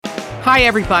Hi,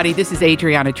 everybody. This is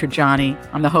Adriana Trajani.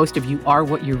 I'm the host of You Are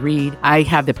What You Read. I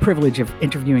have the privilege of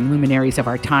interviewing luminaries of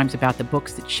our times about the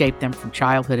books that shaped them from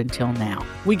childhood until now.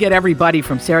 We get everybody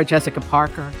from Sarah Jessica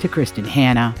Parker to Kristen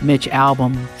Hanna, Mitch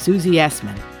Albom, Susie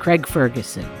Essman, Craig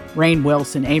Ferguson, Rainn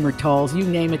Wilson, Amor Tolls, you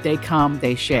name it, they come,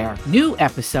 they share. New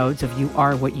episodes of You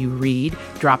Are What You Read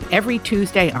drop every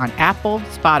Tuesday on Apple,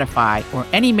 Spotify, or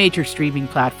any major streaming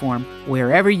platform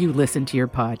wherever you listen to your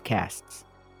podcasts.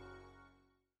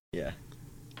 Yeah.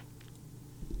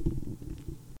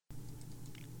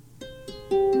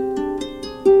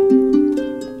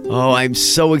 Oh, I'm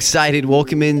so excited.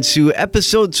 Welcome into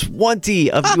episode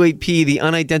 20 of UAP, the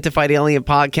Unidentified Alien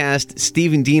Podcast.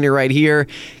 Stephen Diener right here,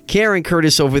 Karen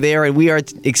Curtis over there, and we are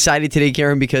excited today,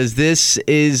 Karen, because this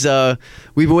is,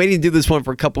 we've been waiting to do this one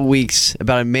for a couple of weeks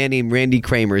about a man named Randy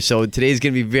Cramer, so today's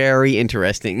going to be very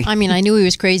interesting. I mean, I knew he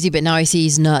was crazy, but now I see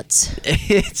he's nuts.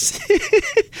 It's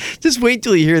just wait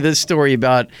till you hear this story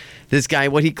about this guy,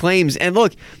 what he claims. And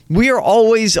look, we are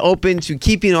always open to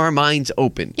keeping our minds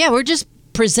open. Yeah, we're just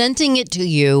presenting it to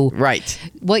you. Right.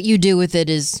 What you do with it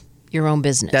is your own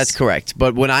business. That's correct.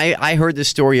 But when I heard this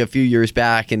story a few years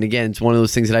back, and again, it's one of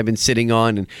those things that I've been sitting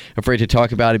on and afraid to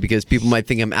talk about it because people might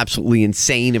think I'm absolutely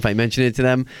insane if I mention it to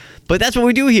them. But that's what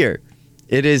we do here.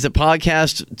 It is a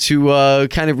podcast to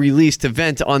kind of release, to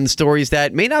vent on stories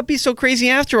that may not be so crazy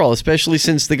after all, especially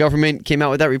since the government came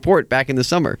out with that report back in the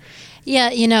summer.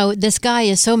 Yeah, you know, this guy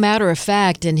is so matter of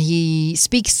fact, and he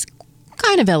speaks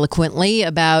kind of eloquently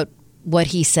about what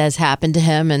he says happened to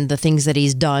him and the things that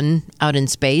he's done out in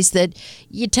space that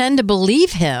you tend to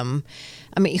believe him.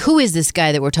 I mean, who is this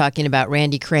guy that we're talking about?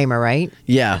 Randy Cramer, right?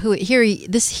 Yeah.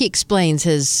 He explains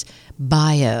his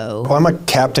bio. Well, I'm a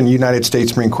captain, United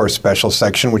States Marine Corps Special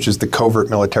Section, which is the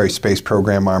covert military space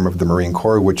program arm of the Marine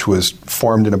Corps, which was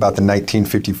formed in about the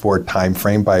 1954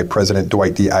 timeframe by President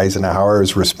Dwight D. Eisenhower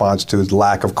as response to his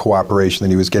lack of cooperation that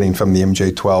he was getting from the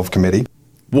MJ-12 committee.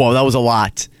 Whoa, that was a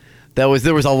lot. There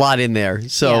was a lot in there.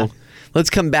 So yeah. Let's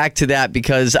come back to that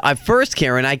because first,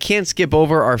 Karen, I can't skip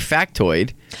over our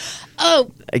factoid.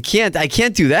 Oh, I can't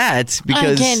do that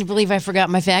because I can't believe I forgot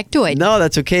my factoid. No,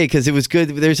 that's okay because it was good.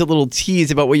 There's a little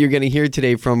tease about what you're going to hear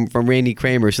today from Randy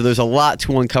Cramer. So there's a lot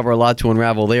to uncover, a lot to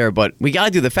unravel there. But we got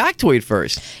to do the factoid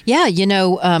first. Yeah, you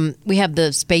know, we have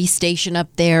the space station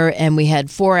up there, and we had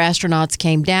 4 astronauts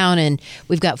came down, and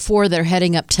we've got 4 that are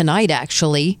heading up tonight,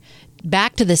 actually,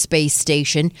 back to the space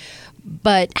station.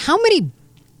 But how many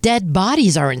dead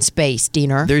bodies are in space,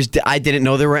 Diener? I didn't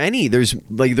know there were any. There's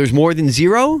more than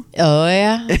 0? Oh,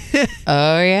 yeah.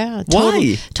 Oh, yeah.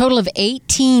 Why? Total of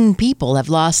 18 people have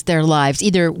lost their lives,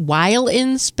 either while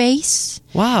in space.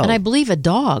 Wow. And I believe a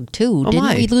dog, too. Oh,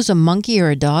 Didn't we lose a monkey or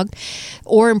a dog?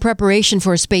 Or in preparation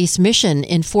for a space mission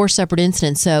in 4 separate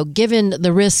incidents. So given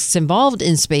the risks involved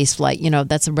in space flight, you know,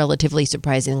 that's a relatively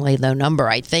surprisingly low number,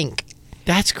 I think.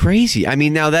 That's crazy. I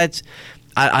mean, now that's...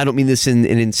 I don't mean this in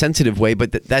an insensitive way,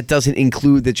 but that doesn't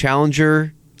include the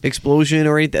Challenger explosion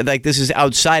or anything. Like, this is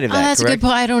outside of that, that's correct? A good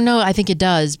point. I don't know. I think it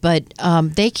does. But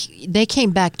they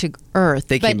came back to Earth.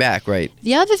 They came back, right.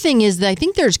 The other thing is that I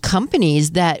think there's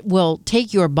companies that will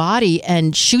take your body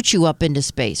and shoot you up into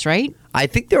space, right? I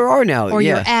think there are now. Or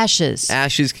your ashes.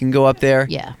 Ashes can go up there.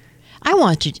 Yeah. I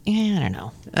want to... I don't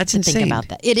know. That's insane. Think about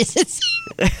that. It is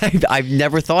insane. I've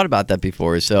never thought about that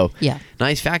before. So yeah.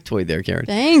 Nice factoid there, Karen.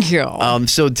 Thank you.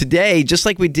 So today, just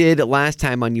like we did last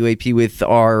time on UAP with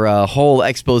our whole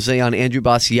expose on Andrew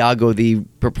Basiago, the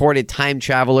purported time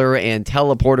traveler and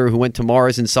teleporter who went to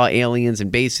Mars and saw aliens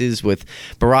and bases with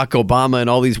Barack Obama and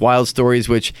all these wild stories,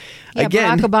 which,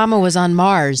 again... Barack Obama was on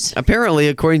Mars. Apparently,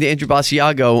 according to Andrew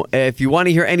Basiago, if you want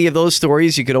to hear any of those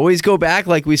stories, you could always go back,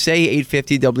 like we say,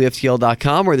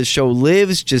 850WFTL.com, where the show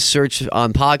lives. Just search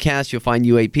on podcasts. You'll find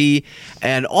UAP.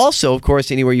 And also, of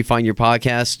course, anywhere you find your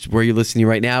podcasts, where you're listening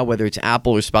right now, whether it's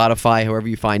Apple or Spotify, however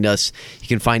you find us, you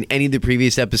can find any of the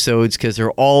previous episodes because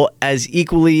they're all as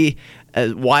equally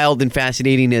as wild and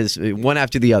fascinating as one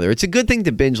after the other. It's a good thing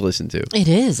to binge listen to. It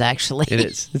is, actually. It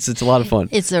is. It's a lot of fun.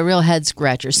 It's a real head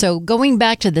scratcher. So going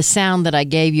back to the sound that I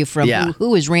gave you from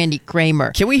who is Randy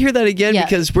Cramer. Can we hear that again? Yeah.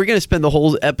 Because we're going to spend the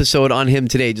whole episode on him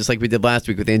today, just like we did last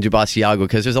week with Andrew Basiago,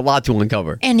 because there's a lot to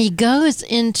uncover. And he goes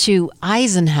into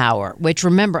Eisenhower, which,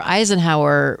 remember,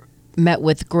 Eisenhower met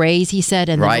with Greys, he said,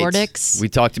 and the Right. Nordics. We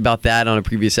talked about that on a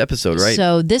previous episode, right?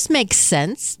 So this makes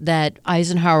sense that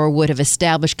Eisenhower would have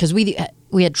established, because we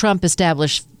had Trump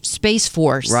establish Space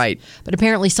Force. Right. But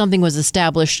apparently something was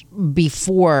established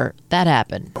before that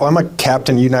happened. Well, I'm a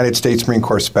captain, United States Marine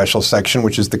Corps Special Section,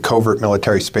 which is the covert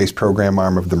military space program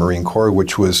arm of the Marine Corps,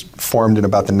 which was formed in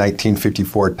about the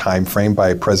 1954 timeframe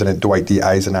by President Dwight D.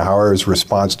 Eisenhower as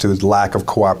response to his lack of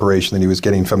cooperation that he was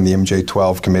getting from the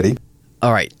MJ-12 committee.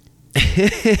 All right.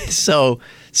 So,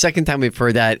 second time we've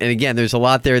heard that. And again, there's a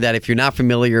lot there that if you're not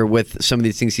familiar with some of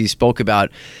these things he spoke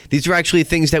about, these are actually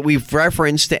things that we've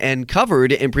referenced and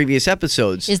covered in previous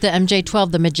episodes. Is the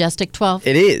MJ-12 the Majestic 12?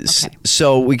 It is. Okay.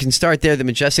 So we can start there. The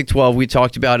Majestic 12 we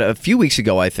talked about a few weeks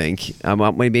ago, I think.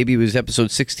 Maybe it was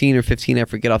episode 16 or 15, I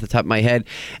forget off the top of my head.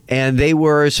 And they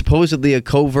were supposedly a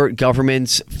covert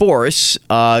government force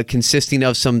consisting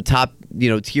of some top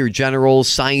tier generals,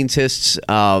 scientists,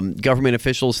 government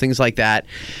officials, things like that,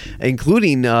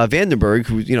 including Vandenberg,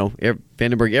 who,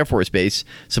 Vandenberg Air Force Base.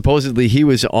 Supposedly he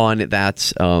was on that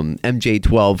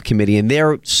MJ-12 committee, and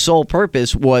their sole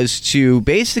purpose was to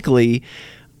basically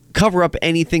cover up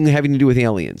anything having to do with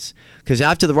aliens. Because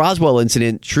after the Roswell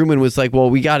incident, Truman was like, well,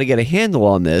 we got to get a handle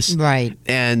on this. Right.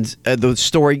 And the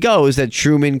story goes that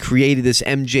Truman created this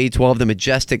MJ-12, the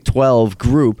Majestic 12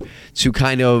 group, to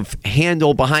kind of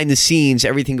handle behind the scenes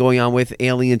everything going on with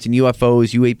aliens and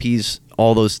UFOs, UAPs,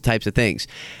 all those types of things.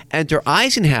 Enter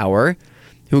Eisenhower,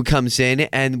 who comes in,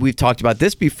 and we've talked about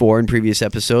this before in previous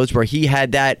episodes, where he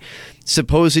had that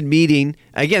supposed meeting.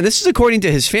 Again, this is according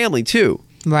to his family, too.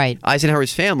 Right.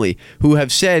 Eisenhower's family, who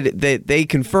have said that they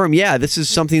confirm, this is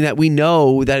something that we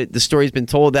know, that the story's been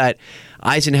told that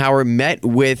Eisenhower met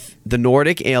with the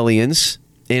Nordic aliens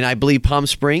in, I believe, Palm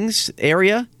Springs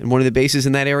area, in one of the bases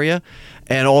in that area,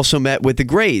 and also met with the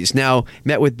Greys. Now,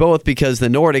 met with both because the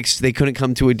Nordics, they couldn't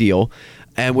come to a deal.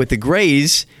 And with the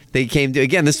Greys, they came to,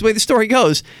 again, this is the way the story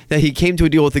goes, that he came to a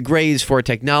deal with the Greys for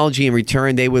technology. In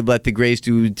return, they would let the Greys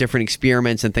do different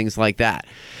experiments and things like that.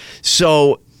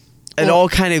 So it all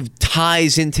kind of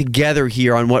ties in together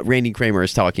here on what Randy Cramer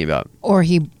is talking about. Or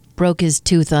he broke his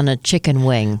tooth on a chicken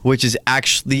wing. Which is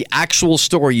actually the actual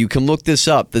story. You can look this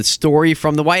up. The story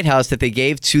from the White House that they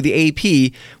gave to the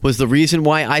AP was the reason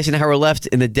why Eisenhower left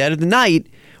in the dead of the night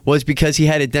was because he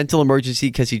had a dental emergency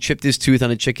because he chipped his tooth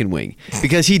on a chicken wing.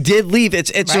 Because he did leave.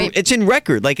 It's Right. it's in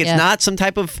record. Like, it's not some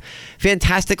type of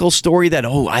fantastical story that,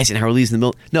 Eisenhower leaves in the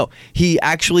middle. No, he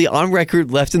actually, on record,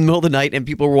 left in the middle of the night, and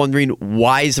people were wondering,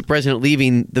 why is the president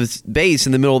leaving the base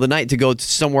in the middle of the night to go to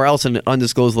somewhere else in an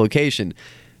undisclosed location?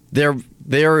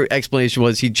 Their explanation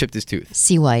was he chipped his tooth.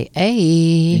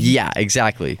 CYA. Yeah,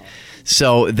 exactly.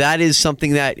 So that is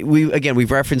something that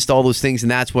we've referenced all those things, and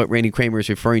that's what Randy Cramer is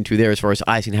referring to there as far as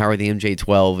Eisenhower, the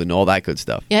MJ-12, and all that good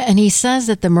stuff. Yeah, and he says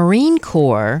that the Marine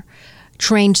Corps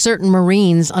trained certain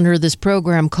Marines under this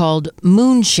program called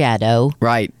Moon Shadow.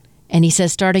 Right. And he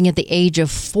says starting at the age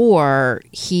of 4,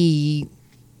 he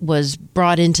was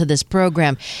brought into this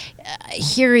program.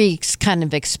 Here he kind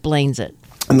of explains it.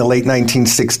 In the late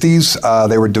 1960s,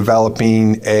 they were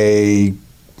developing a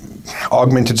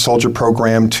augmented soldier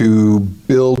program to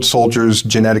build soldiers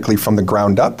genetically from the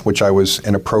ground up, which I was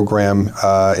in a program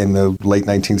in the late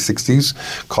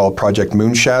 1960s called Project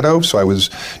Moonshadow. So I was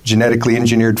genetically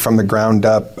engineered from the ground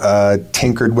up,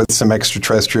 tinkered with some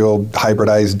extraterrestrial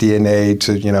hybridized DNA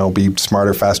to, be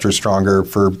smarter, faster, stronger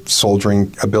for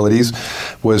soldiering abilities.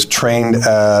 Was trained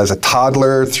as a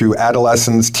toddler through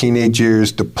adolescence, teenage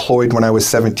years, deployed when I was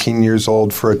 17 years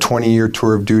old for a 20-year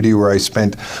tour of duty where I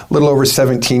spent a little over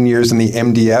 17 years in the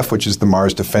MDF, which is the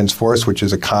Mars Defense Force, which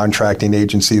is a contracting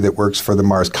agency that works for the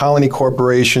Mars Colony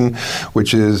Corporation,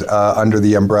 which is under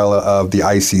the umbrella of the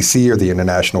ICC, or the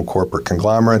International Corporate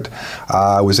Conglomerate.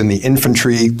 I was in the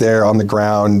infantry there on the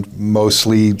ground,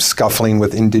 mostly scuffling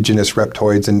with indigenous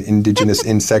reptoids and indigenous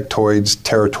insectoids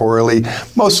territorially,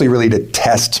 mostly really to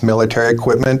test military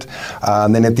equipment.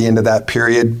 And then at the end of that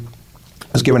period,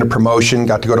 I was given a promotion,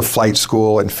 got to go to flight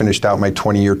school, and finished out my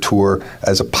 20-year tour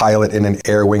as a pilot in an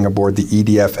air wing aboard the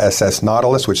EDF SS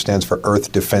Nautilus, which stands for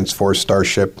Earth Defense Force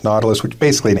Starship Nautilus, which is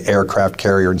basically an aircraft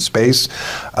carrier in space,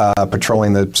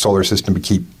 patrolling the solar system to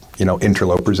keep,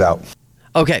 interlopers out.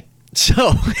 Okay,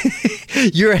 so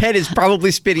your head is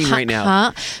probably spinning right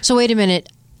now. So wait a minute.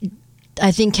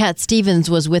 I think Cat Stevens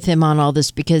was with him on all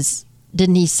this because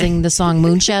didn't he sing the song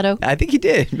Moonshadow? I think he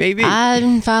did, maybe.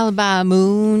 I'm followed by a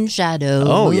moon shadow.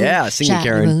 Oh, yeah, sing it,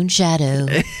 Karen. Moon shadow.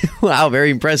 Wow, very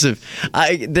impressive.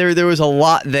 There was a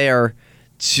lot there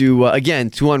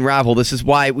to unravel. This is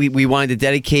why we wanted to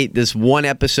dedicate this one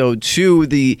episode to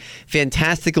the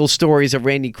fantastical stories of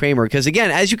Randy Cramer. Because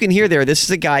again, as you can hear there, this is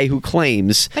a guy who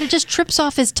claims, but it just trips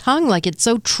off his tongue like it's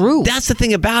so true. That's the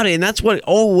thing about it, and that's what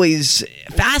always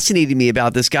fascinated me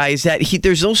about this guy is that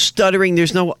there's no stuttering,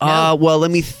 there's no well,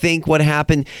 let me think what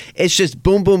happened. It's just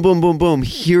boom, boom, boom, boom, boom.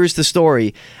 Here's the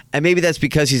story. And maybe that's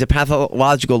because he's a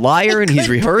pathological liar and he's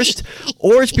rehearsed,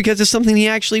 or it's because it's something he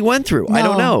actually went through. I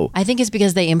don't know. I think it's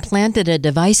because they implanted a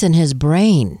device in his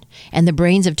brain and the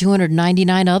brains of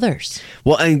 299 others.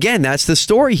 Well, and again, that's the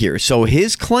story here. So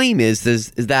his claim is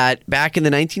that back in the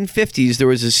 1950s, there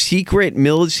was a secret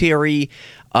military,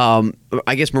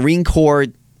 Marine Corps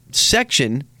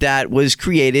section that was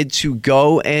created to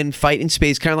go and fight in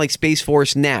space, kind of like Space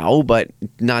Force now, but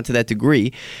not to that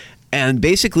degree. And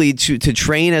basically to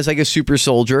train as like a super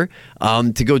soldier,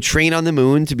 to go train on the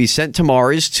moon, to be sent to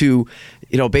Mars, to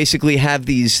basically have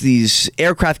these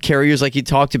aircraft carriers like you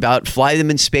talked about, fly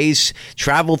them in space,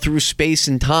 travel through space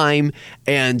and time,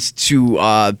 and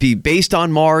to be based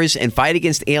on Mars and fight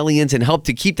against aliens and help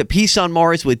to keep the peace on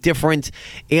Mars with different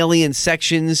alien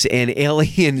sections and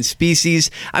alien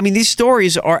species. I mean, these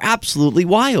stories are absolutely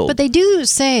wild. But they do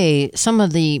say, some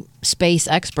of the space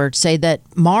experts say that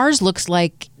Mars looks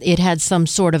like it had some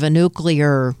sort of a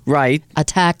nuclear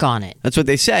attack on it. That's what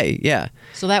they say, yeah.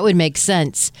 So that would make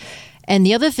sense. And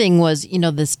the other thing was,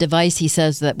 this device he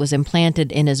says that was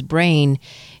implanted in his brain,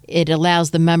 it allows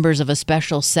the members of a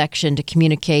special section to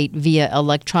communicate via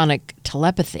electronic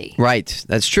telepathy. Right,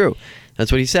 that's true.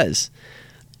 That's what he says.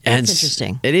 And that's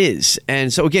interesting. It is.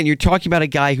 And so, again, you're talking about a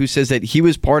guy who says that he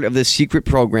was part of this secret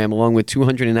program along with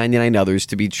 299 others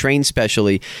to be trained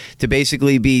specially to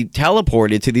basically be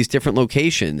teleported to these different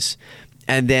locations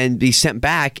and then be sent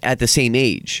back at the same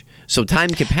age. So time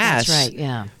could pass. That's right,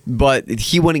 yeah. But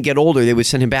he wouldn't get older. They would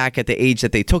send him back at the age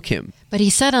that they took him. But he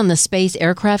said on the space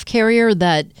aircraft carrier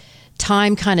that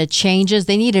time kind of changes.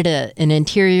 They needed an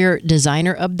interior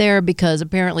designer up there because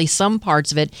apparently some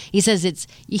parts of it, he says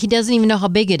he doesn't even know how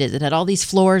big it is. It had all these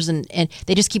floors and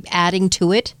they just keep adding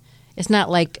to it. It's not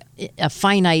like a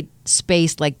finite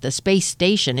space like the space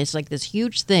station. It's like this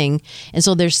huge thing. And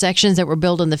so there's sections that were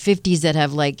built in the 50s that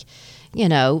have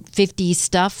 50s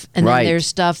stuff. And then there's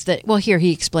stuff that, here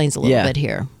he explains a little bit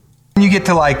here. You get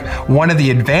to one of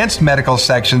the advanced medical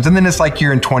sections, and then it's like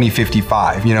you're in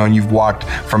 2055, and you've walked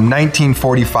from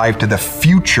 1945 to the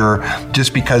future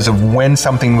just because of when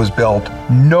something was built.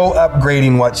 No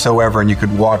upgrading whatsoever, and you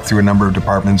could walk through a number of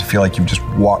departments and feel like you've just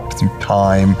walked through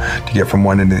time to get from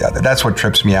one end to the other. That's what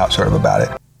trips me out sort of about it.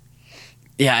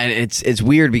 Yeah, and it's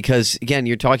weird because, again,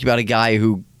 you're talking about a guy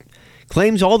who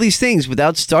claims all these things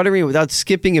without stuttering, without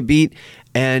skipping a beat,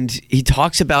 and he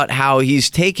talks about how he's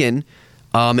taken...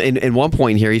 in one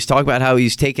point here, he's talking about how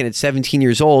he's taken at 17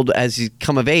 years old as he's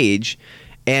come of age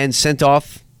and sent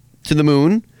off to the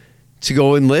moon to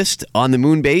go enlist on the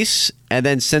moon base and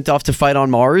then sent off to fight on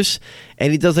Mars.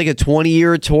 And he does like a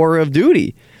 20-year tour of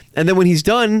duty. And then when he's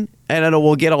done, and I know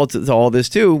we'll get to all this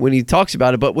too when he talks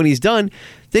about it, but when he's done,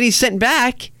 then he's sent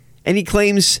back and he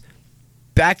claims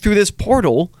back through this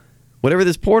portal, whatever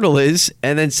this portal is,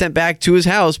 and then sent back to his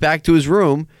house, back to his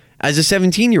room, as a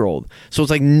 17-year-old. So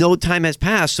it's like no time has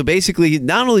passed. So basically,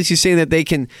 not only is he saying that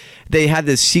they have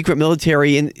this secret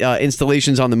military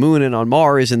installations on the moon and on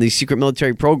Mars and these secret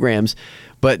military programs,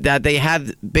 but that they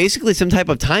have basically some type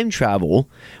of time travel,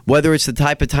 whether it's the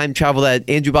type of time travel that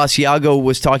Andrew Basiago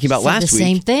was talking about last week. The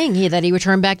same thing, that he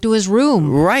returned back to his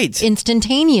room. Right.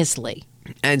 Instantaneously.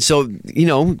 And so,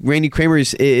 Randy Cramer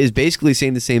is basically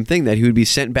saying the same thing, that he would be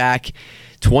sent back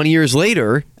 20 years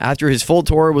later after his full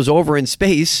tour was over in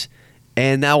space,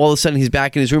 and now all of a sudden he's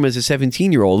back in his room as a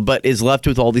 17-year-old, but is left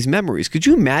with all these memories. Could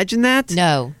you imagine that?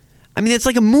 No. I mean, it's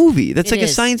like a movie. That's like a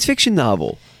science fiction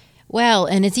novel. Well,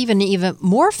 and it's even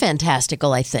more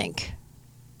fantastical, I think.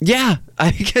 Yeah,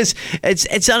 because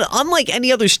it's unlike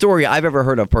any other story I've ever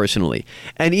heard of personally.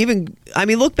 And even,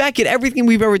 look back at everything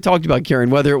we've ever talked about, Karen,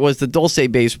 whether it was the Dulce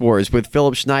Base Wars with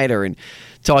Philip Schneider and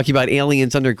talking about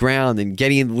aliens underground and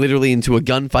getting literally into a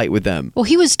gunfight with them. Well,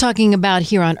 he was talking about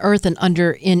here on Earth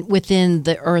and within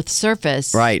the Earth's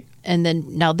surface. Right. And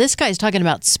then now this guy's talking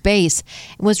about space.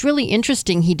 And what's really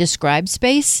interesting, he describes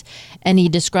space and he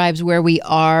describes where we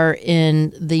are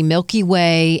in the Milky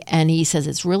Way. And he says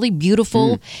it's really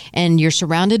beautiful and you're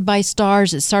surrounded by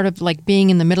stars. It's sort of like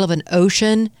being in the middle of an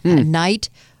ocean at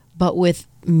night, but with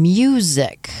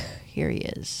music. Here he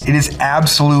is. It is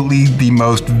absolutely the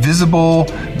most visible,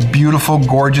 beautiful,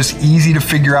 gorgeous, easy to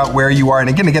figure out where you are. And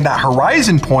again, that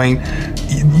horizon point,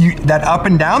 that up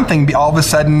and down thing, all of a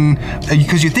sudden,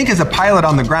 because you think as a pilot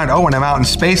on the ground, when I'm out in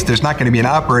space, there's not going to be an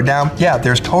up or a down. Yeah,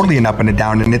 there's totally an up and a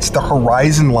down, and it's the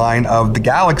horizon line of the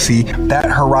galaxy. That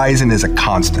horizon is a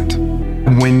constant.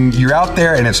 When you're out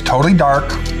there and it's totally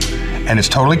dark, and it's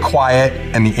totally quiet,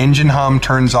 and the engine hum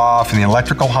turns off, and the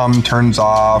electrical hum turns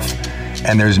off,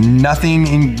 and there's nothing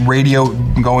in radio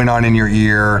going on in your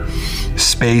ear,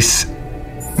 space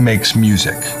makes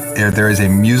music. There is a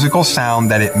musical sound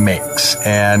that it makes.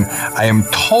 And I am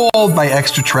told by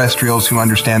extraterrestrials who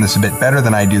understand this a bit better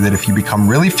than I do that if you become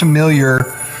really familiar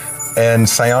and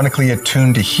psionically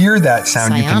attuned to hear that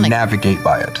sound, you can navigate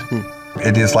by it.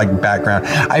 It is like background.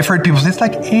 I've heard people say it's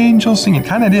like angels singing. It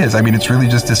kind of is. I mean, it's really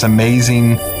just this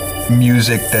amazing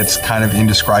music that's kind of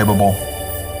indescribable.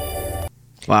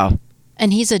 Wow.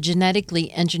 And he's a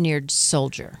genetically engineered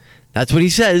soldier. That's what he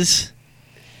says.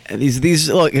 And these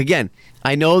look, again,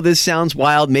 I know this sounds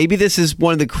wild. Maybe this is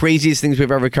one of the craziest things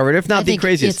we've ever covered, if not the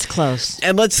craziest. It's close.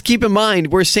 And let's keep in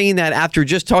mind, we're saying that after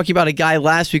just talking about a guy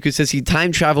last week who says he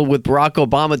time traveled with Barack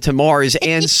Obama to Mars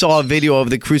and saw a video of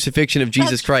the crucifixion of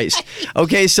Jesus Christ.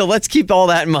 Okay, so let's keep all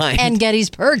that in mind. And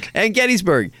Gettysburg. And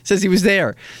Gettysburg says he was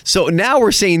there. So now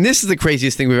we're saying this is the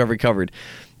craziest thing we've ever covered.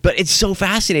 But it's so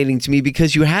fascinating to me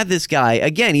because you have this guy,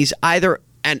 again, he's either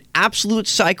an absolute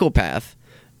psychopath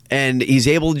and he's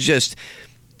able to just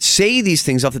say these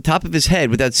things off the top of his head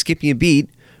without skipping a beat,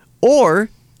 or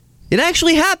it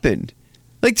actually happened.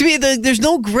 Like, to me, there's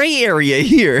no gray area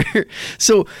here.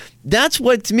 So that's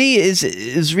what, to me, is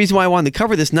the reason why I wanted to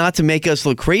cover this, not to make us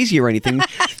look crazy or anything.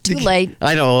 Too late.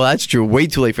 I know, that's true. Way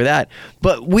too late for that.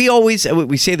 But we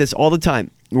say this all the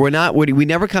time. We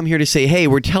never come here to say, hey,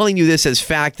 we're telling you this as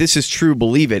fact. This is true.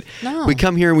 Believe it. No. We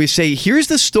come here and we say, here's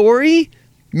the story.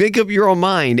 Make up your own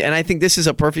mind. And I think this is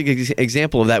a perfect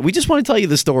example of that. We just want to tell you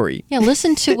the story. Yeah,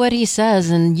 listen to what he says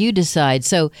and you decide.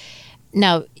 So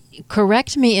now,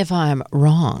 correct me if I'm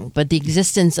wrong, but the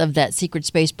existence of that secret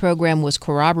space program was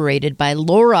corroborated by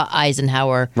Laura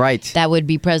Eisenhower. Right. That would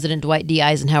be President Dwight D.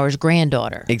 Eisenhower's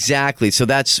granddaughter. Exactly. So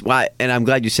that's why, and I'm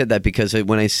glad you said that, because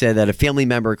when I said that a family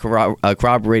member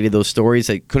corroborated those stories,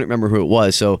 I couldn't remember who it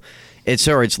was. So it's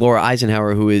her. It's Laura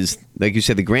Eisenhower, who is, like you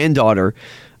said, the granddaughter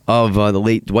of the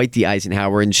late Dwight D.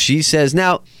 Eisenhower. And she says,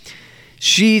 now,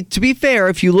 to be fair,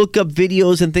 if you look up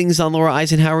videos and things on Laura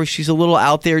Eisenhower, she's a little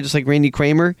out there, just like Randy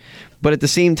Cramer. But at the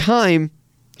same time,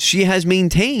 she has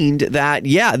maintained that,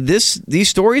 yeah, these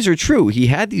stories are true. He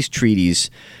had these treaties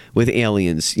with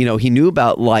aliens. You know, he knew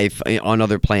about life on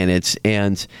other planets.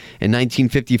 And in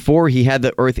 1954, he had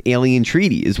the Earth Alien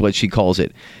Treaty, is what she calls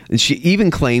it. And she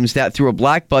even claims that through a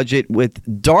black budget with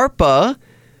DARPA,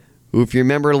 who, if you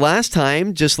remember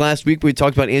just last week, we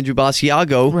talked about Andrew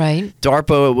Basiago. Right.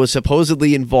 DARPA was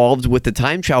supposedly involved with the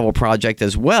time travel project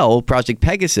as well, Project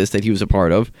Pegasus, that he was a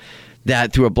part of,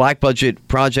 that through a black budget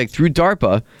project through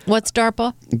DARPA. What's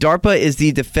DARPA? DARPA is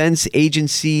the Defense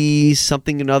Agency,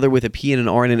 something another with a P and an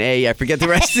R and an A. I forget the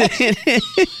rest of it.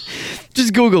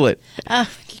 Just Google it.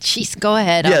 Jeez, go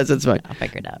ahead. Yes, that's fine. I'll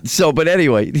figure it out. So, but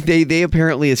anyway, they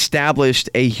apparently established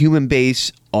a human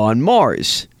base on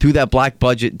Mars through that black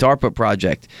budget DARPA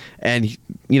project. And,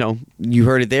 you know, you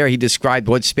heard it there. He described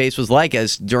what space was like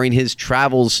as during his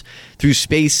travels through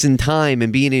space and time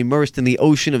and being immersed in the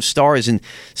ocean of stars and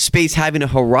space having a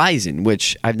horizon,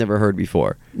 which I've never heard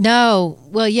before. No.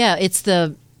 Well, yeah, it's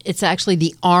actually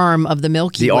the arm of the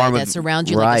Milky Way that surrounds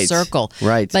you like a circle.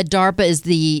 Right. But DARPA is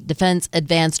the Defense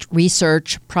Advanced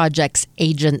Research Projects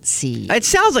Agency. It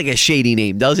sounds like a shady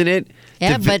name, doesn't it?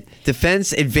 Yeah, but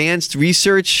Defense Advanced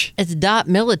Research. It's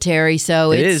military,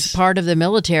 so it's part of the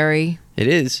military. It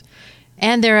is.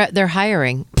 And they're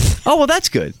hiring. Oh, well, that's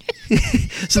good.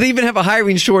 So they even have a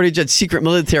hiring shortage at secret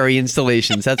military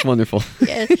installations. That's wonderful.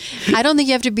 Yeah. I don't think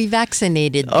you have to be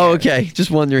vaccinated there. Oh, okay.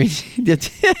 Just wondering.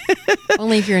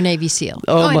 Only if you're a Navy SEAL.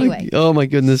 Anyway. Oh, my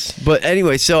goodness. But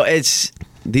anyway, so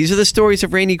these are the stories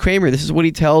of Randy Cramer. This is what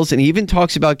he tells. And he even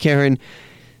talks about, Karen,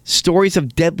 stories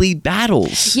of deadly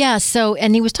battles. Yeah,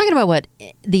 and he was talking about what?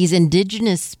 These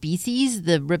indigenous species,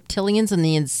 the reptilians and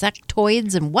the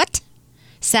insectoids and what?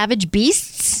 Savage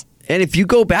beasts? And if you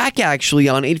go back, actually,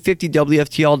 on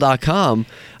 850WFTL.com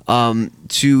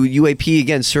to UAP,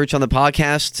 again, search on the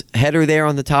podcast header there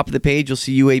on the top of the page. You'll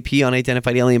see UAP,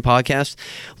 Unidentified Alien Podcast.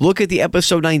 Look at the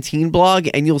episode 19 blog,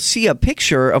 and you'll see a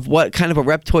picture of what kind of a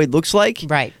reptoid looks like.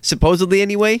 Right. Supposedly,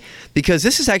 anyway, because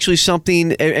this is actually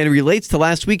something, and it relates to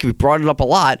last week. We brought it up a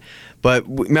lot. But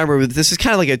remember, this is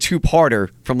kind of like a two-parter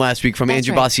from last week from That's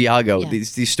Andrew right. Basiago. Yeah.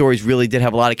 These stories really did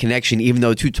have a lot of connection, even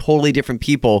though two totally different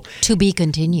people. To be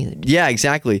continued. Yeah,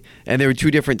 exactly. And there were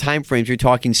two different time frames. You're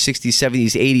talking 60s,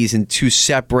 70s, 80s, and two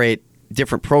separate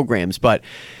different programs. But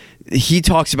he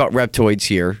talks about reptoids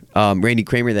here, Randy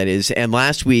Cramer, that is. And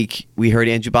last week, we heard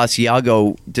Andrew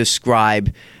Basiago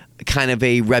describe kind of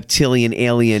a reptilian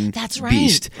alien That's right.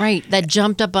 beast. Right. That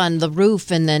jumped up on the roof,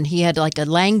 and then he had like a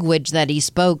language that he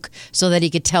spoke so that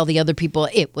he could tell the other people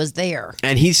it was there.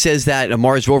 And he says that a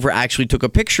Mars rover actually took a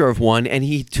picture of one, and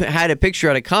he had a picture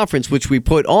at a conference, which we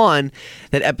put on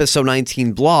that episode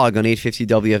 19 blog on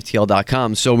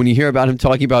 850WFTL.com. So when you hear about him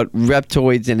talking about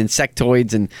reptoids and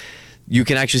insectoids, and you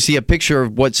can actually see a picture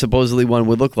of what supposedly one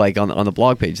would look like on the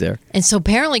blog page there. And so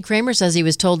apparently Cramer says he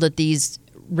was told that these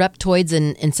reptoids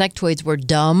and insectoids were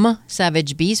dumb,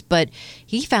 savage beasts, but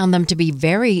he found them to be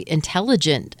very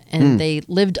intelligent, and they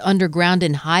lived underground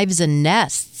in hives and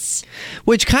nests.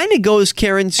 Which kind of goes,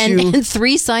 Karen, to... And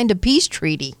 3 signed a peace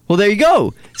treaty. Well, there you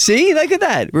go. See? Look at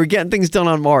that. We're getting things done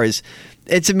on Mars.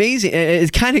 It's amazing.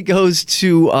 It kind of goes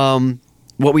to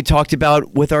what we talked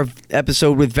about with our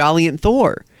episode with Valiant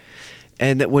Thor.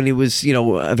 And that when it was,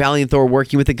 a Valiant Thor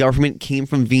working with the government, came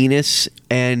from Venus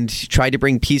and tried to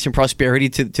bring peace and prosperity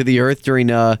to the Earth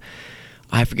during, I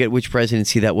forget which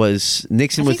presidency that was.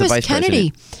 Nixon was the vice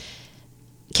president.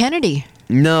 Kennedy.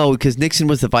 No, because Nixon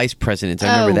was the vice president.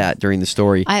 I remember that during the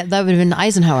story. That would have been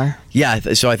Eisenhower. Yeah,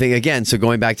 so I think, again,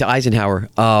 going back to Eisenhower.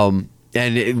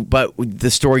 But the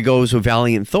story goes with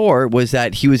Valiant Thor was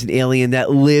that he was an alien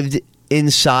that lived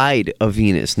inside of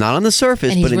Venus, not on the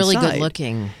surface, and but he's really inside. good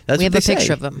looking. That's we have what a they picture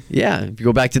say. of him. Yeah, if you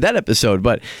go back to that episode.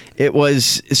 But it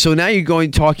was, so now you're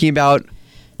talking about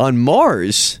on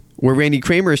Mars, where Randy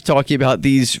Cramer is talking about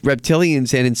these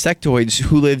reptilians and insectoids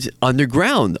who lived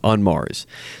underground on Mars.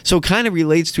 So it kind of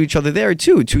relates to each other there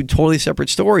too. Two totally separate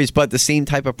stories, but the same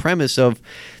type of premise of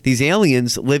these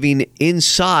aliens living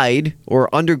inside or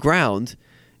underground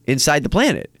inside the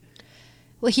planet.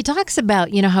 Well, he talks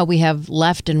about, how we have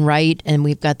left and right, and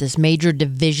we've got this major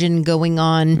division going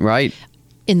on Right.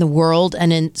 in the world,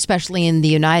 and especially in the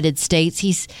United States.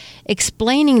 He's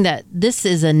explaining that this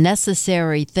is a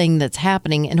necessary thing that's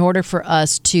happening in order for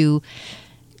us to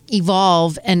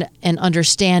evolve and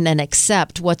understand and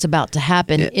accept what's about to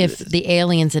happen if the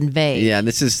aliens invade. Yeah,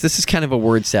 this is kind of a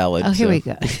word salad. Oh, here so. we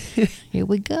go. Here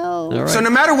we go. All right. So no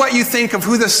matter what you think of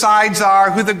who the sides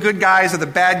are, who the good guys or the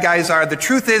bad guys are, the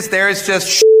truth is there is just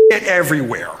shit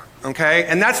everywhere, okay?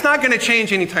 And that's not going to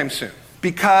change anytime soon.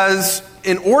 Because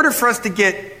in order for us to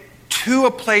get to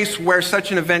a place where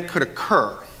such an event could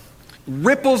occur,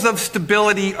 ripples of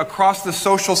stability across the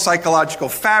social psychological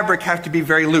fabric have to be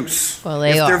very loose. Well,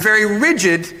 they if are. they're very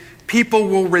rigid, people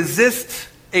will resist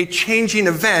a changing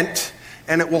event,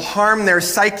 and it will harm their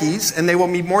psyches, and they will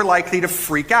be more likely to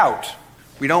freak out.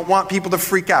 We don't want people to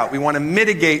freak out. We want to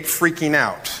mitigate freaking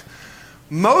out.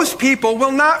 Most people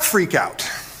will not freak out.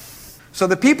 So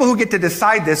the people who get to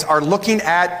decide this are looking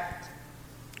at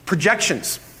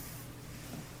projections.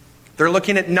 They're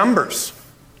looking at numbers.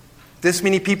 This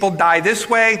many people die this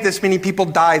way, this many people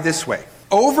die this way.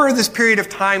 Over this period of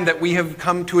time that we have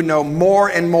come to know more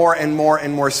and more and more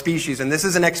and more species, and this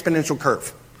is an exponential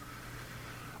curve.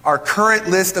 Our current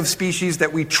list of species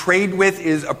that we trade with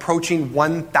is approaching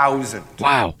 1,000.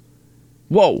 Wow.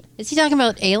 Whoa. Is he talking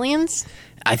about aliens?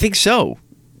 I think so.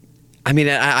 I mean,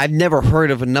 I've never heard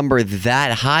of a number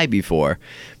that high before,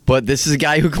 but this is a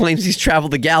guy who claims he's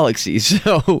traveled the galaxy.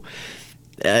 So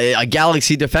a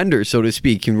galaxy defender, so to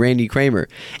speak, in Randy Cramer.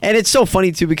 And it's so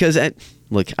funny, too, because,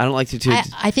 look, I don't like to...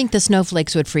 I think the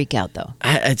snowflakes would freak out, though.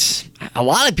 It's a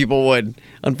lot of people would,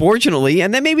 unfortunately,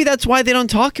 and then maybe that's why they don't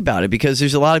talk about it, because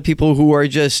there's a lot of people who are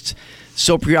just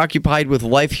so preoccupied with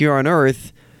life here on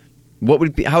Earth.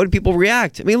 How would people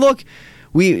react? I mean, look,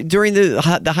 during the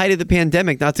height of the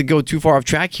pandemic, not to go too far off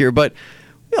track here, but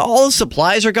all the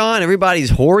supplies are gone. Everybody's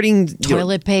hoarding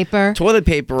Toilet paper. and all these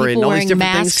People wearing different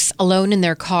masks things. alone in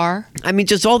their car. I mean,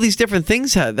 just all these different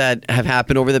things that have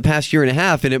happened over the past year and a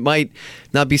half, and it might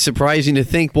not be surprising to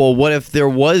think, well, what if there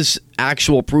was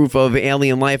actual proof of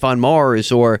alien life on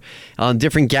Mars or on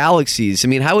different galaxies? I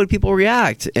mean, how would people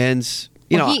react? And,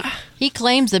 he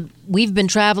claims that we've been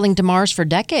traveling to Mars for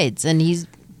decades, and he's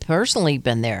personally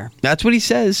been there. That's what he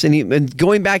says. And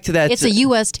going back to that... It's a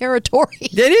U.S. territory.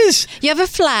 It is. You have a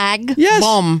flag. Yes.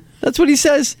 Boom. That's what he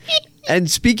says. And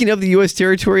speaking of the U.S.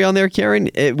 territory on there, Karen,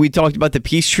 we talked about the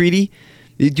peace treaty.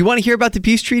 Do you want to hear about the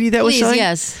peace treaty that was Please, signed?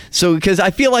 yes. So, because I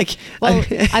feel like... Well,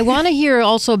 I want to hear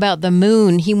also about the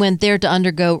moon. He went there to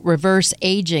undergo reverse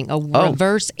aging,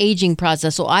 reverse aging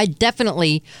process. So I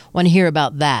definitely want to hear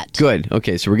about that. Good.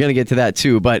 Okay, so we're going to get to that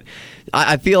too. But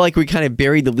I feel like we kind of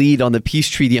buried the lead on the peace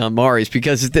treaty on Mars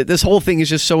because this whole thing is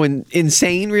just so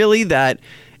insane, really, that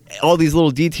all these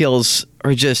little details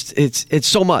are just, it's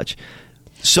so much.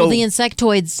 So the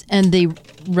insectoids and the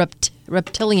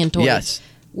reptiliantoids. Yes.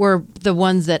 Were the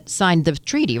ones that signed the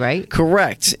treaty, right?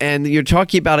 Correct. And you're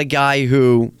talking about a guy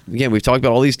who, again, we've talked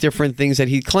about all these different things that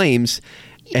he claims.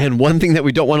 And one thing that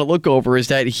we don't want to look over is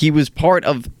that he was part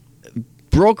of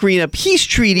brokering a peace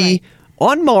treaty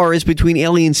on Mars between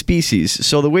alien species.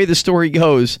 So the way the story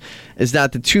goes is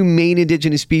that the two main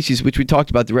indigenous species, which we talked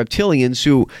about, the reptilians,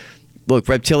 who... Look,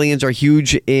 reptilians are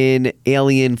huge in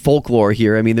alien folklore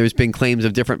here. I mean, there's been claims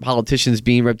of different politicians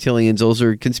being reptilians. Those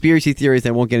are conspiracy theories that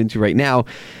I won't get into right now.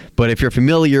 But if you're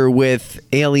familiar with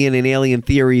alien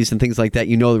theories and things like that,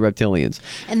 you know the reptilians.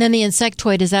 And then the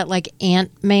insectoid, is that like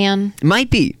Ant-Man? It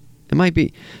might be.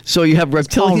 So you have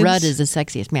reptilians. Paul Rudd is the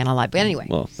sexiest man alive. But anyway.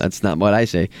 Well, that's not what I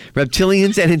say.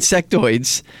 Reptilians and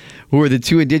insectoids, who are the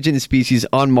two indigenous species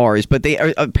on Mars. But they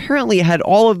apparently had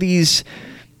all of these...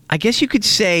 I guess you could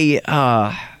say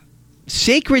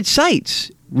sacred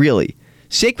sites, really.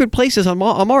 Sacred places on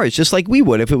Mars, just like we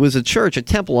would if it was a church, a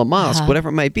temple, a mosque, whatever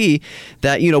it might be,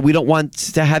 that, we don't want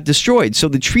to have destroyed. So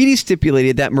the treaty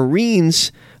stipulated that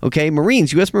Marines,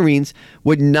 U.S. Marines,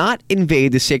 would not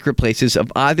invade the sacred places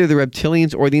of either the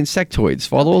reptilians or the insectoids.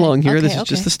 Follow along here. This is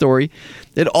just the story.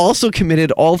 It also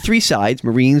committed all three sides,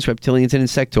 Marines, reptilians, and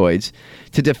insectoids,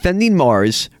 to defending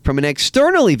Mars from an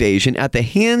external invasion at the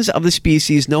hands of the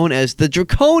species known as the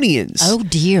Draconians. Oh,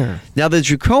 dear. Now, the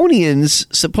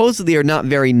Draconians supposedly are not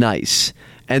very nice,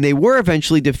 and they were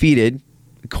eventually defeated,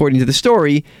 according to the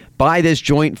story, by this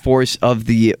joint force of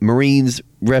the Marines,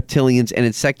 reptilians, and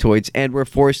insectoids, and were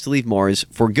forced to leave Mars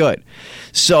for good.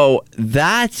 So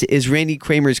that is Randy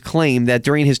Cramer's claim that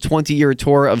during his 20-year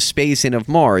tour of space and of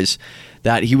Mars,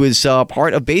 that he was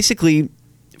part of basically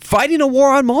fighting a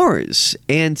war on Mars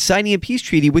and signing a peace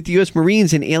treaty with the U.S.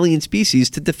 Marines and alien species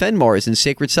to defend Mars and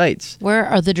sacred sites. Where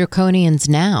are the Draconians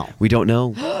now? We don't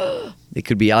know. They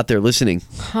could be out there listening.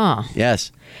 Huh.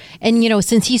 Yes. And,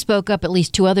 since he spoke up, at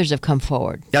least two others have come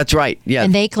forward. That's right. Yeah.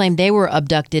 And they claim they were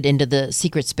abducted into the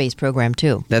secret space program,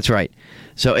 too. That's right.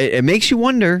 So it makes you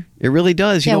wonder. It really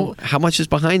does. How much is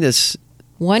behind this?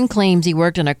 One claims he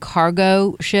worked on a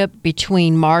cargo ship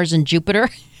between Mars and Jupiter.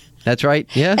 That's right.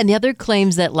 Yeah. And the other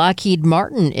claims that Lockheed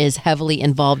Martin is heavily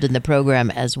involved in the program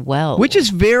as well. Which is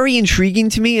very intriguing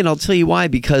to me, and I'll tell you why.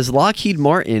 Because Lockheed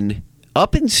Martin,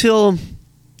 up until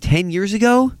 10 years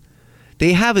ago,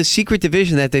 they have a secret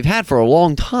division that they've had for a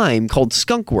long time called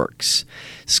Skunk Works.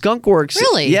 Skunk Works,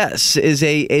 really? Yes, is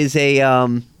a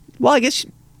well, I guess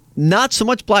not so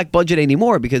much black budget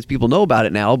anymore because people know about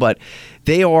it now, but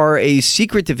they are a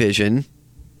secret division,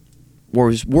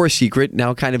 or were secret,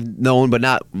 now kind of known but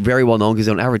not very well known because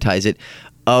they don't advertise it,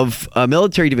 of a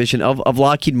military division of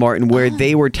Lockheed Martin where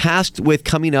they were tasked with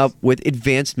coming up with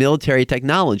advanced military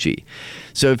technology.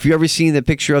 So if you've ever seen the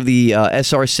picture of the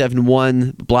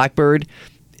SR-71 Blackbird,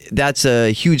 that's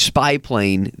a huge spy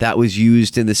plane that was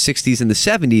used in the 60s and the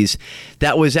 70s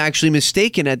that was actually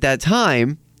mistaken at that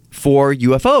time for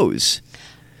UFOs.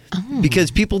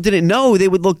 Because people didn't know. They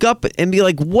would look up and be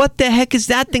like, what the heck is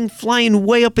that thing flying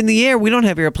way up in the air? We don't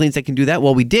have airplanes that can do that.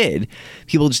 Well, we did.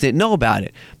 People just didn't know about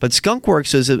it. But Skunk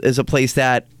Works is a place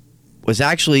that was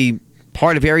actually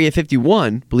part of Area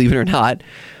 51, believe it or not,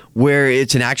 where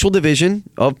it's an actual division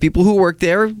of people who work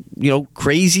there,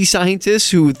 crazy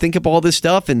scientists who think up all this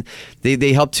stuff, and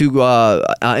they help to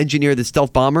engineer the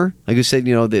stealth bomber. Like I said,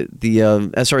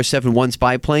 the SR-71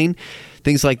 spy plane.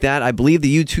 Things like that. I believe the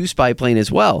U-2 spy plane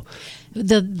as well.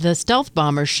 The stealth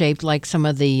bomber shaped like some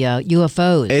of the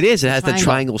UFOs. It is. It has the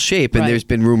triangle shape, and there's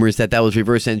been rumors that was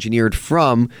reverse engineered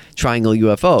from triangle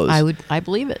UFOs. I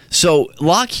believe it. So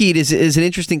Lockheed is an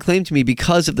interesting claim to me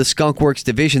because of the Skunk Works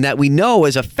division that we know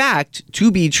as a fact to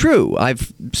be true.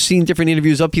 I've seen different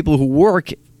interviews of people who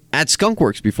work at Skunk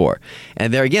Works before,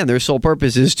 and their sole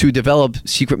purpose is to develop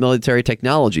secret military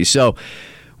technology. So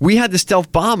we had the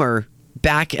stealth bomber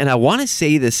back in, I want to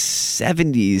say, the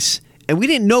 70s, and we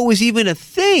didn't know it was even a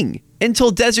thing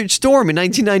until Desert Storm in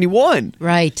 1991.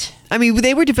 Right. I mean,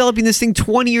 they were developing this thing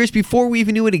 20 years before we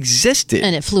even knew it existed.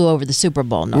 And it flew over the Super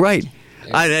Bowl. Right.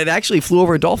 It actually flew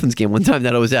over a Dolphins game one time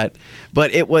that I was at.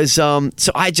 But it was, so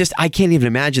I can't even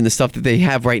imagine the stuff that they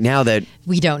have right now that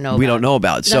we don't know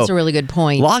about. That's a really good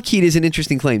point. Lockheed is an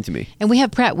interesting claim to me. And we have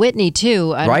Pratt Whitney,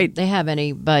 too. Right. They have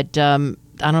any, but I don't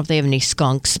know if they have any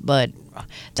skunks, but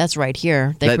That's right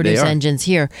here. They They produce are. engines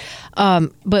here.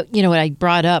 But you know what? I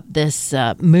brought up this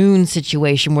moon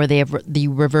situation where they have the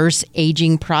reverse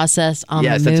aging process on the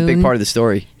moon. Yes, that's a big part of the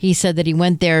story. He said that he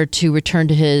went there to return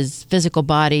to his physical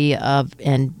body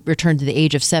and return to the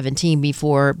age of 17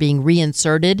 before being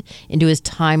reinserted into his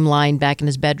timeline back in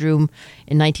his bedroom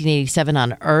in 1987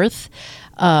 on Earth.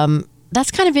 That's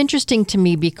kind of interesting to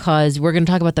me because we're going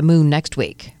to talk about the moon next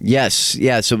week. Yes,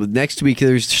 yeah. So next week,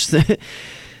 there's just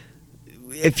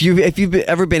if you've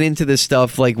ever been into this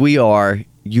stuff like we are,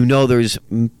 you know there's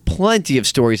plenty of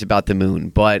stories about the moon,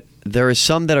 but there are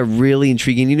some that are really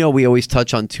intriguing. You know, we always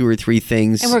touch on 2 or 3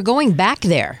 things. And we're going back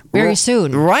there very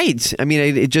soon. Right. I mean,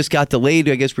 it just got delayed.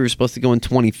 I guess we were supposed to go in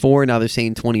 24. Now they're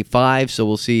saying 25, so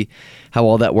we'll see how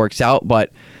all that works out.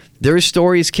 But there's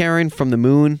stories, Karen, from the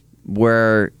moon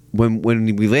where when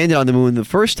we landed on the moon the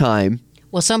first time.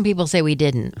 Well, some people say we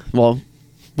didn't. Well,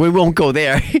 we won't go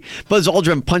there. Buzz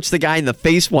Aldrin punched the guy in the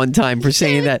face one time for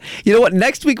saying that. You know what?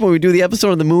 Next week when we do the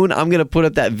episode on the moon, I'm going to put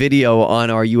up that video on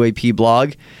our UAP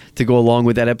blog to go along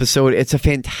with that episode. It's a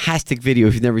fantastic video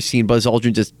if you've never seen Buzz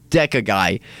Aldrin just deck a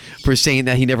guy for saying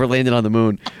that he never landed on the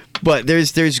moon. But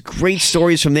there's great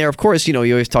stories from there. Of course, you know,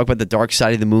 you always talk about the dark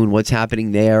side of the moon, what's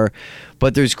happening there.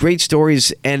 But there's great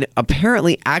stories and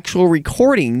apparently actual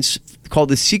recordings called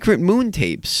the secret moon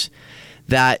tapes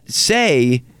that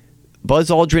say Buzz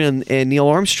Aldrin and Neil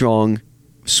Armstrong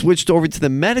switched over to the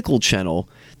medical channel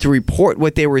to report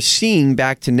what they were seeing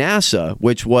back to NASA,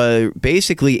 which were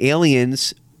basically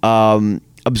aliens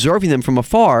observing them from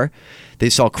afar.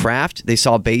 They saw craft, they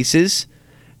saw bases.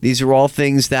 These are all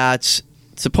things that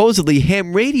supposedly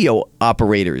ham radio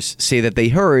operators say that they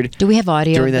heard. Do we have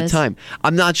audio during of that this? time?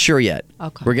 I'm not sure yet.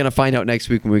 Okay. We're going to find out next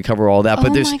week when we cover all that.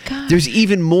 But Oh my God. there's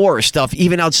even more stuff,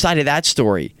 even outside of that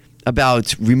story,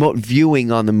 about remote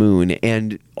viewing on the moon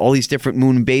and all these different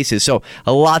moon bases. So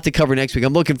a lot to cover next week.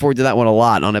 I'm looking forward to that one a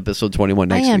lot on episode 21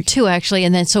 next week. I am too, actually.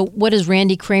 And then, so what is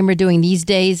Randy Cramer doing these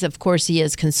days? Of course, he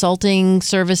has consulting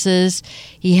services.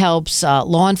 He helps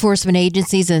law enforcement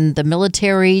agencies and the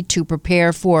military to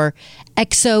prepare for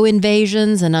exo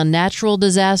invasions and unnatural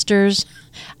disasters.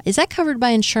 Is that covered by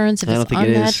insurance if I don't it's think it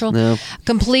is, unnatural? no.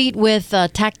 Complete with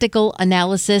tactical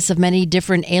analysis of many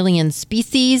different alien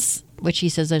species, which he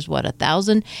says there's,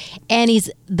 1,000. And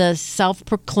he's the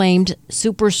self-proclaimed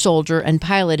super soldier and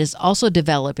pilot is also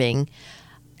developing,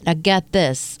 now get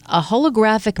this, a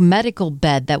holographic medical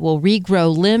bed that will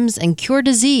regrow limbs and cure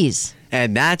disease.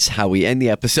 And that's how we end the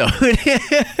episode.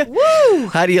 Woo!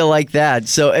 How do you like that?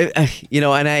 So, you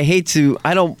know, and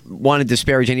I don't want to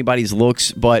disparage anybody's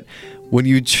looks, but when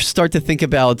you start to think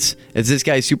about, is this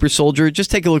guy a super soldier?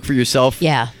 Just take a look for yourself.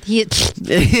 Yeah,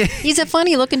 he's a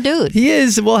funny looking dude. He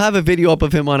is. We'll have a video up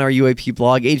of him on our UAP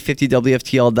blog,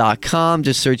 850WFTL.com.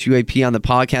 Just search UAP on the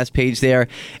podcast page there.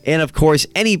 And of course,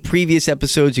 any previous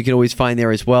episodes you can always find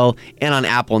there as well. And on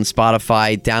Apple and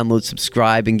Spotify. Download,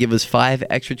 subscribe, and give us 5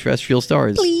 extraterrestrial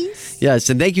stars. Please. Yes,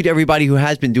 and thank you to everybody who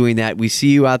has been doing that. We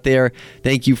see you out there.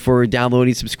 Thank you for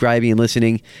downloading, subscribing, and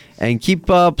listening. And keep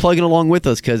plugging along with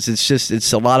us because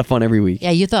it's a lot of fun every week.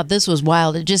 Yeah, you thought this was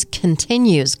wild. It just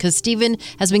continues because Stephen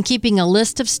has been keeping a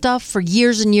list of stuff for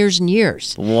years and years and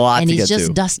years. Lot and to he's get just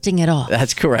to. dusting it off.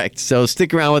 That's correct. So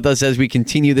stick around with us as we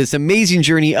continue this amazing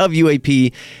journey of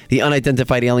UAP, the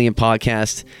Unidentified Alien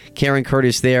Podcast. Karen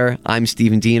Curtis there. I'm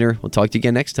Stephen Diener. We'll talk to you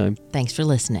again next time. Thanks for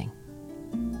listening.